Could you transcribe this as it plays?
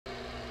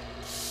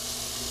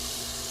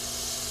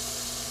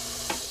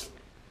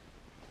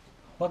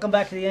Welcome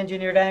back to the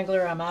Engineered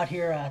Angler. I'm out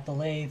here at the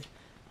lathe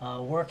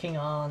working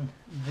on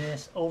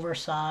this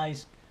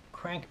oversized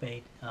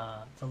crankbait.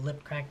 It's a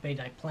lip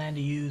crankbait I plan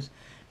to use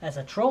as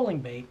a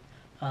trolling bait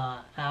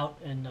out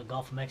in the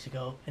Gulf of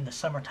Mexico in the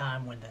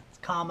summertime when it's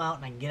calm out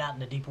and I can get out in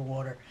the deeper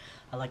water.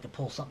 I like to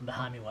pull something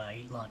behind me while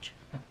I eat lunch.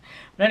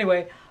 But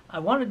anyway, I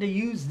wanted to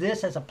use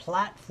this as a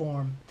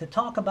platform to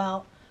talk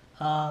about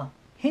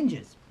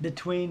hinges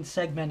between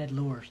segmented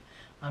lures.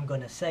 I'm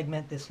going to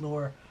segment this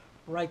lure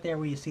right there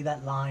where you see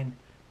that line.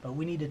 But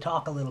we need to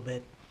talk a little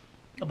bit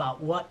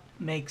about what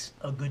makes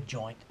a good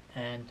joint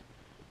and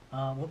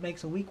what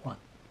makes a weak one.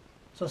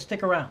 So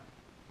stick around.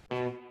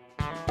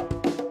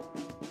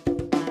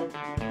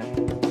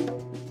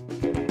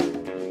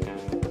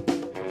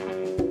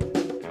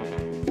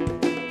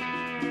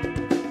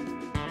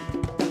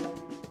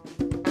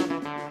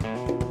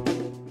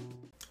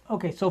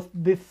 Okay, so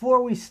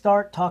before we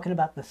start talking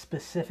about the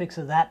specifics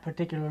of that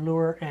particular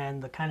lure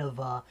and the kind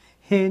of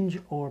hinge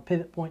or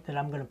pivot point that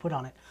I'm going to put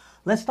on it,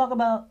 let's talk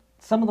about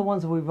some of the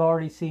ones that we've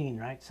already seen,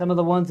 right? Some of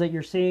the ones that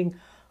you're seeing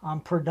on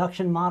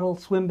production model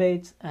swim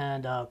baits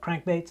and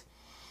crankbaits,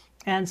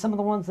 and some of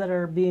the ones that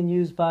are being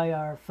used by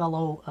our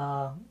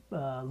fellow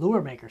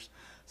lure makers.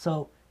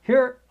 So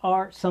here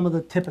are some of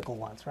the typical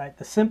ones, right?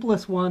 The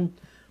simplest one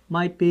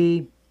might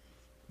be,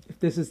 if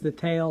this is the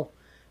tail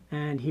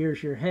and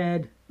here's your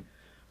head,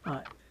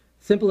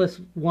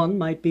 simplest one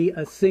might be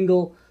a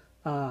single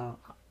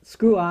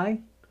screw eye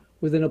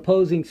with an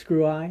opposing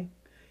screw eye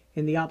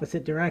in the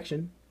opposite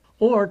direction,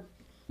 or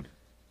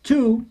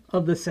two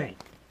of the same,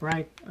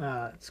 right?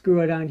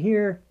 Screw eye down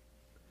here.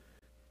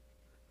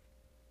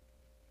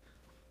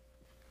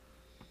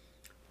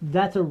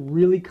 That's a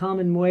really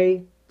common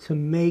way to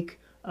make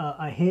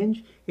a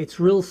hinge. It's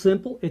real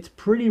simple. It's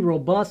pretty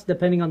robust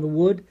depending on the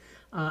wood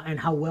and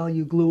how well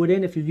you glue it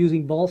in. If you're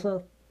using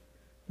balsa,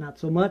 not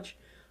so much.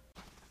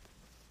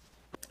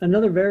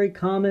 Another very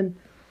common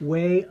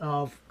way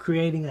of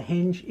creating a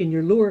hinge in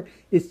your lure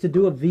is to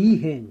do a V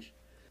hinge.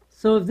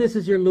 So if this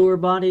is your lure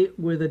body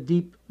with a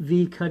deep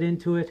V cut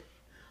into it,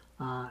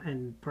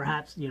 and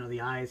perhaps, you know,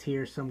 the eye is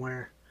here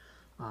somewhere,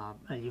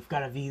 and you've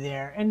got a V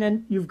there, and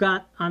then you've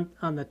got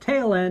on the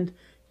tail end,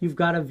 you've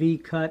got a V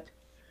cut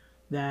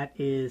that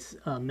is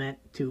meant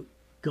to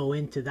go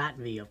into that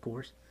V, of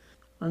course.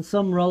 On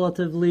some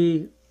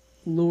relatively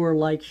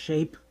lure-like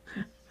shape,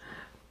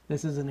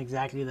 this isn't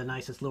exactly the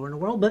nicest lure in the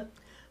world, but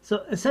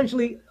so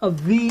essentially a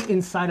V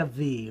inside a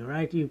V,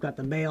 right? You've got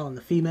the male and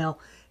the female.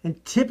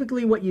 And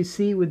typically what you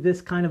see with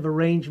this kind of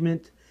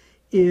arrangement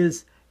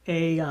is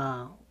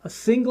a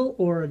single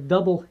or a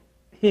double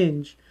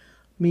hinge,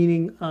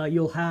 meaning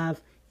you'll have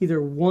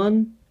either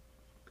one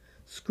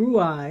screw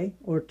eye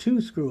or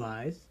two screw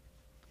eyes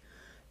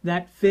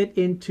that fit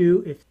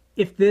into,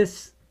 if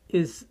this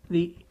is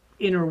the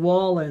inner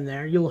wall in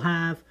there, you'll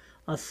have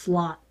a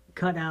slot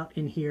cut out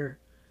in here.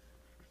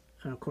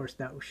 And of course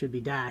that should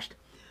be dashed.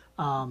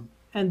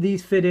 And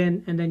these fit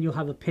in, and then you'll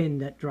have a pin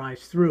that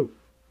drives through.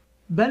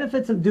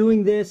 Benefits of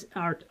doing this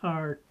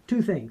are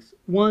two things.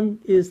 One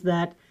is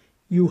that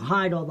you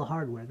hide all the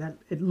hardware, that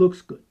it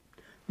looks good.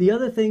 The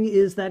other thing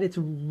is that it's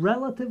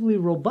relatively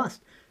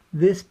robust.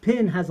 This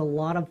pin has a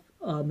lot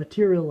of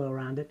material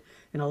around it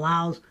and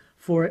allows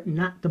for it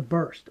not to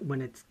burst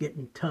when it's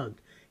getting tugged.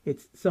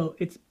 So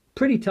it's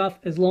pretty tough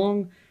as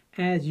long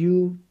as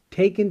you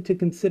take into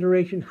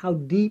consideration how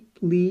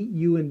deeply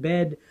you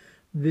embed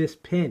this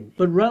pin.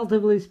 But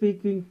relatively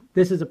speaking,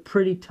 this is a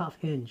pretty tough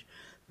hinge.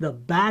 The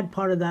bad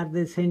part of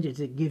this hinge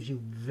is it gives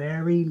you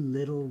very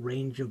little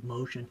range of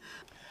motion.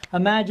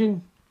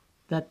 Imagine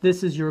that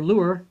this is your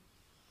lure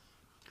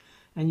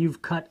and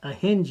you've cut a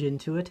hinge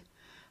into it,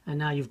 and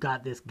now you've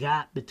got this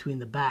gap between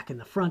the back and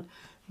the front.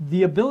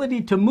 The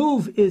ability to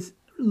move is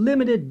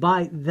limited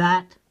by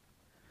that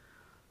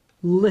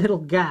little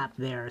gap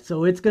there.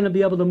 So it's going to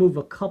be able to move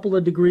a couple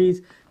of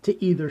degrees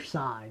to either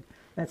side.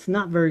 That's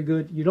not very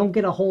good. You don't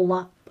get a whole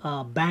lot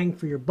bang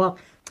for your buck.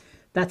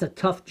 That's a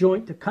tough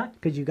joint to cut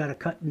because you got to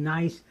cut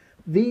nice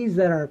V's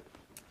that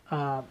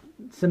are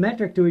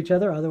symmetric to each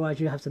other. Otherwise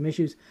you have some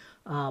issues.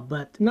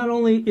 But not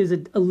only is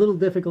it a little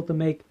difficult to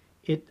make,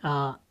 it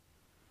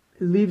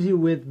leaves you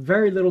with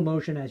very little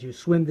motion as you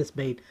swim this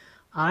bait.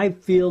 I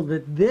feel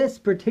that this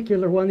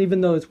particular one,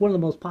 even though it's one of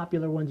the most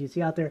popular ones you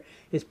see out there,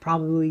 is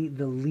probably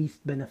the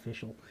least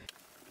beneficial.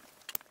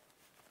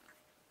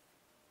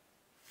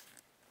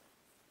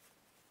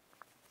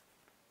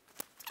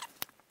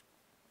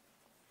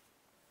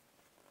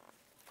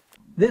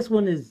 This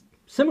one is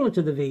similar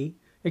to the V,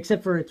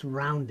 except for it's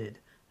rounded.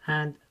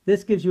 And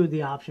this gives you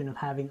the option of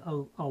having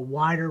a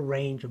wider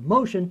range of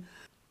motion.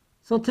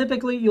 So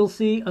typically you'll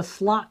see a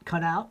slot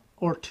cut out,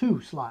 or two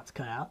slots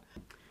cut out.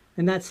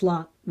 And that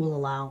slot will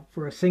allow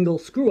for a single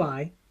screw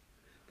eye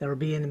that will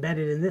be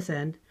embedded in this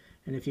end.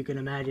 And if you can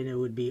imagine, it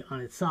would be on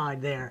its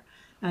side there.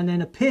 And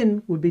then a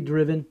pin would be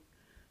driven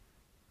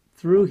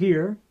through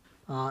here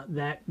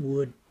that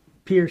would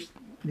pierce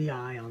the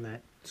eye on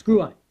that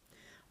screw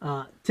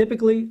eye.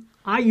 Typically,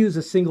 I use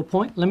a single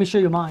point. Let me show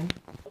you mine.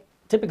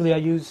 Typically, I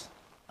use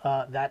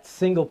that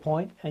single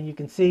point, and you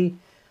can see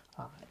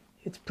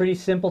It's pretty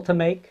simple to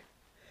make,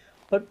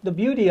 but the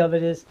beauty of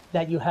it is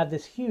that you have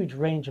this huge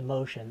range of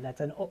motion.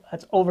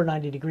 That's over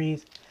 90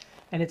 degrees,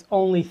 and it's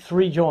only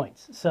 3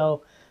 joints.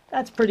 So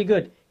that's pretty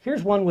good.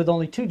 Here's one with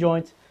only 2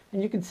 joints,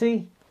 and you can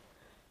see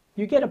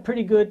you get a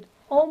pretty good,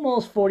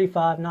 almost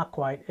 45, not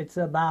quite. It's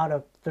about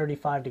a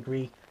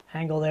 35-degree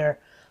angle there,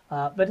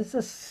 but it's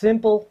a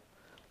simple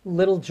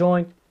little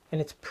joint, and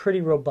it's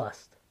pretty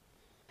robust.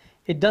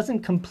 It doesn't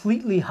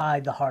completely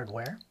hide the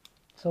hardware,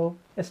 so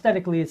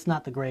aesthetically it's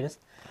not the greatest.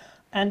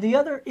 And the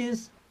other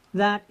is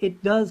that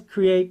it does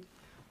create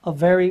a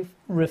very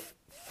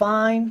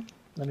refined,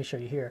 let me show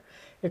you here,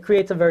 it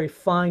creates a very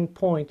fine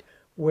point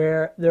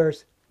where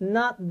there's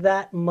not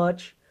that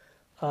much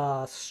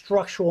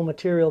structural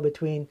material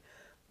between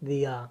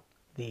the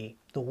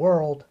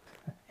world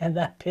and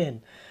that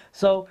pin.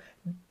 So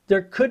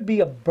there could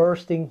be a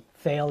bursting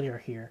failure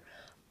here.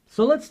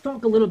 So let's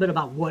talk a little bit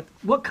about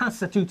what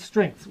constitutes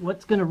strength.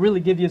 What's going to really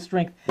give you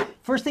strength?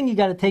 First thing you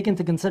got to take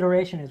into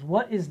consideration is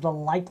what is the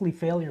likely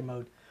failure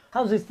mode?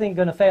 How's this thing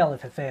going to fail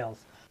if it fails?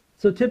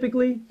 So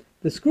typically,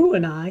 the screw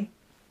and eye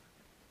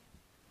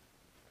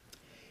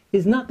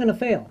is not going to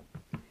fail.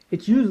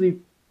 It's usually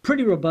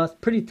pretty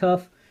robust, pretty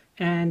tough,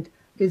 and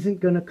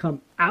isn't going to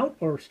come out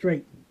or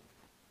straight.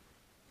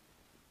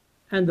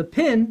 And the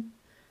pin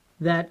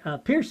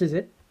that pierces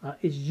it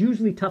is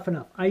usually tough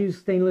enough. I use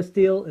stainless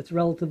steel. It's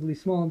relatively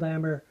small in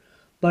diameter,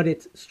 but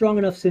it's strong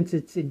enough since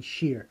it's in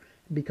shear.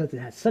 Because it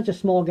has such a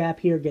small gap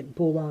here getting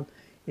pulled on,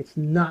 it's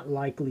not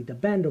likely to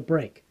bend or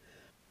break.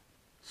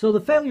 So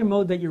the failure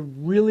mode that you're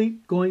really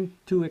going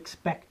to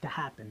expect to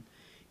happen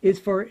is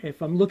for,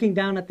 if I'm looking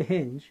down at the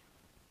hinge,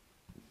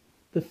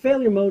 the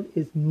failure mode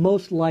is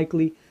most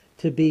likely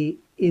to be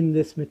in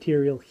this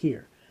material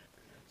here.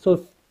 So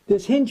if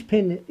this hinge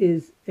pin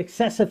is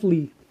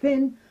excessively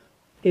thin,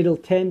 it'll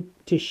tend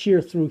to shear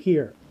through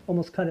here,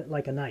 almost cut it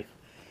like a knife.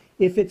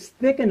 If it's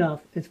thick enough,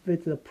 if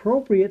it's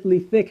appropriately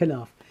thick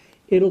enough,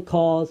 it'll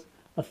cause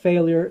a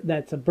failure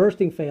that's a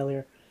bursting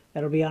failure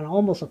that'll be on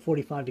almost a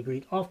 45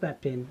 degree off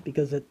that pin,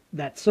 because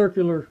that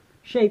circular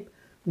shape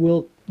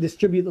will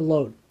distribute the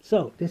load.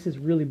 So this is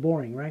really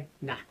boring, right?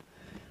 Nah.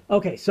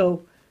 Okay,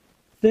 so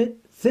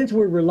since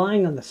we're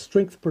relying on the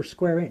strength per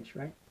square inch,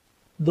 right?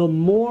 The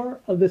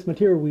more of this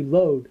material we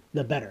load,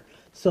 the better.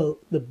 So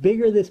the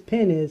bigger this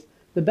pin is,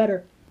 the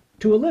better,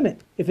 to a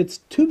limit. If it's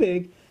too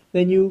big,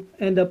 then you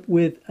end up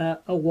with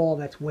a wall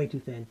that's way too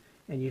thin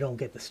and you don't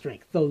get the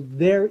strength. So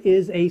there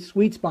is a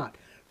sweet spot,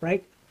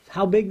 right?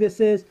 How big this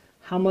is,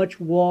 how much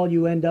wall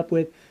you end up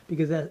with,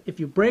 because if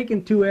you break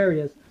in 2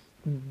 areas,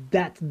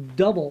 that's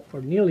double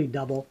or nearly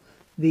double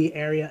the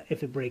area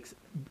if it breaks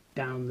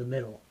down the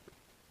middle.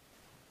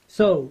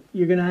 So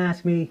you're going to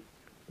ask me,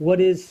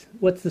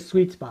 what's the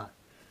sweet spot?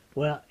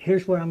 Well,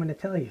 here's what I'm going to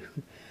tell you.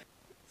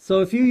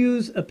 So if you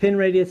use a pin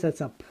radius that's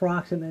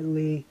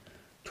approximately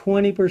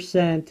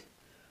 20%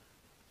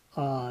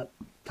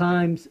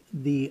 times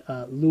the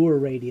lure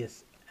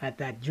radius at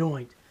that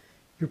joint,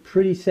 you're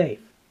pretty safe.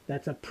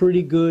 That's a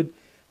pretty good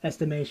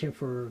estimation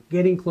for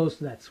getting close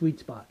to that sweet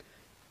spot.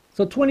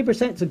 So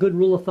 20% is a good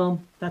rule of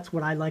thumb. That's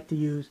what I like to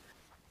use.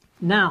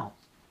 Now,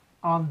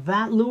 on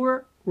that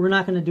lure, we're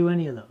not going to do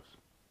any of those.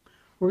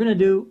 We're going to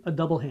do a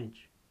double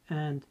hinge.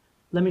 And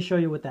let me show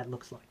you what that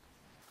looks like.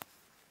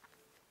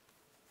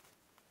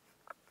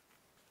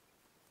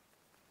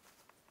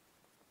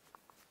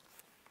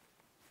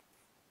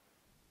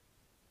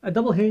 A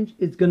double hinge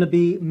is going to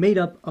be made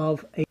up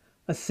of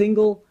a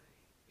single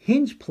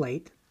hinge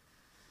plate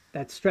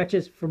that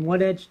stretches from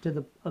one edge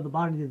of the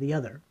body to the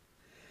other,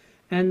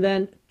 and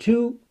then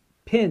 2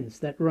 pins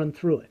that run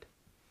through it.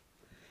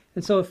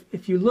 And so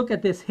if you look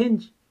at this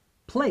hinge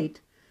plate,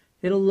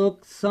 it'll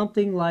look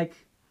something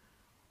like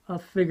a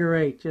figure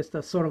 8, just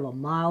a sort of a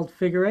mild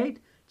figure 8,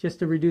 just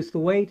to reduce the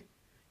weight.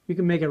 You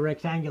can make it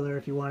rectangular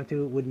if you wanted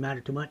to, it wouldn't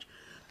matter too much.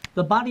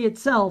 The body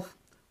itself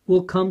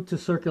will come to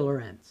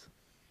circular ends.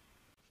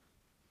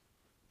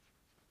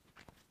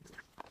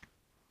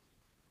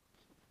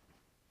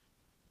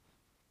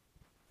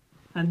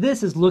 And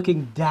this is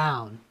looking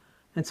down.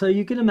 And so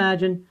you can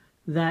imagine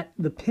that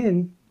the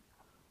pin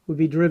would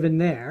be driven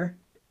there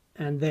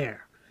and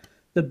there.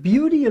 The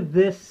beauty of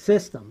this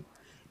system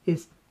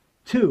is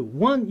 2.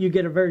 1, you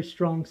get a very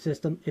strong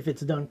system if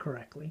it's done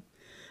correctly.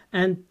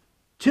 And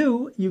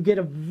 2, you get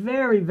a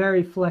very,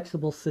 very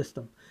flexible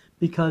system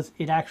because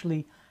it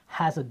actually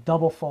has a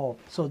double fold.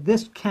 So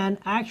this can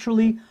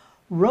actually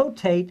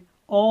rotate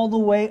all the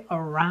way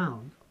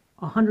around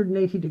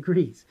 180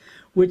 degrees,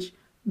 which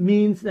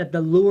means that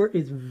the lure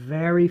is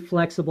very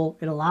flexible.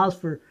 It allows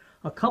for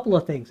a couple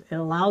of things. It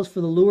allows for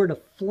the lure to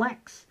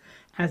flex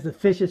as the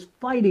fish is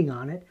fighting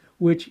on it,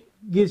 which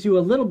gives you a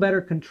little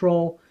better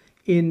control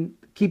in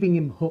keeping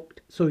him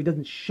hooked so he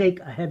doesn't shake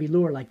a heavy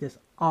lure like this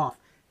off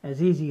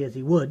as easy as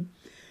he would.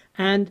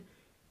 And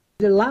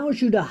it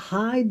allows you to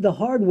hide the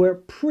hardware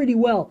pretty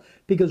well,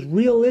 because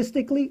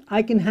realistically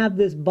I can have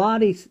these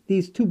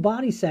 2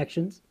 body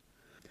sections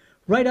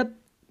right up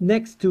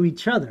next to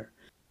each other,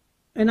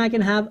 and I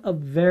can have a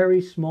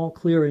very small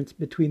clearance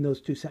between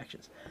those 2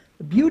 sections.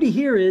 The beauty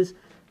here is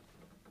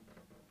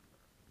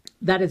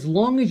that as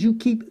long as you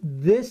keep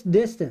this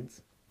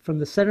distance from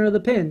the center of the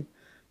pin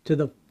to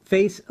the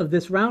face of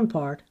this round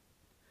part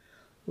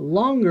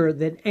longer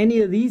than any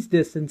of these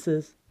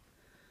distances,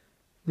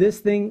 this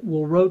thing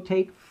will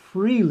rotate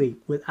freely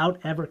without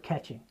ever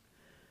catching.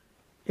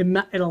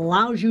 It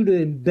allows you to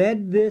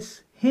embed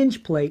this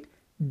hinge plate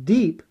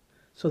deep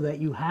so that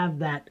you have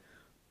that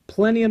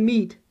plenty of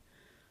meat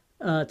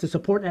to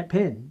support that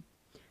pin,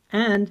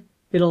 and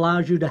it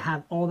allows you to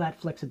have all that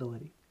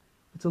flexibility.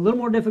 It's a little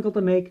more difficult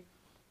to make,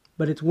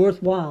 but it's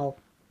worthwhile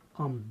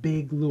on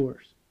big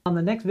lures. On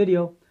the next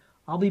video,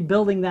 I'll be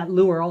building that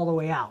lure all the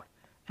way out,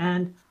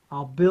 and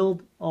I'll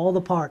build all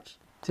the parts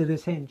to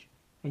this hinge,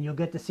 and you'll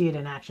get to see it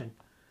in action.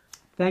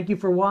 Thank you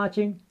for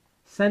watching.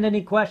 Send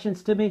any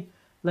questions to me.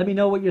 Let me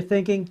know what you're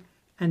thinking,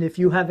 and if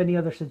you have any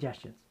other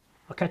suggestions.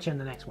 I'll catch you in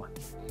the next one.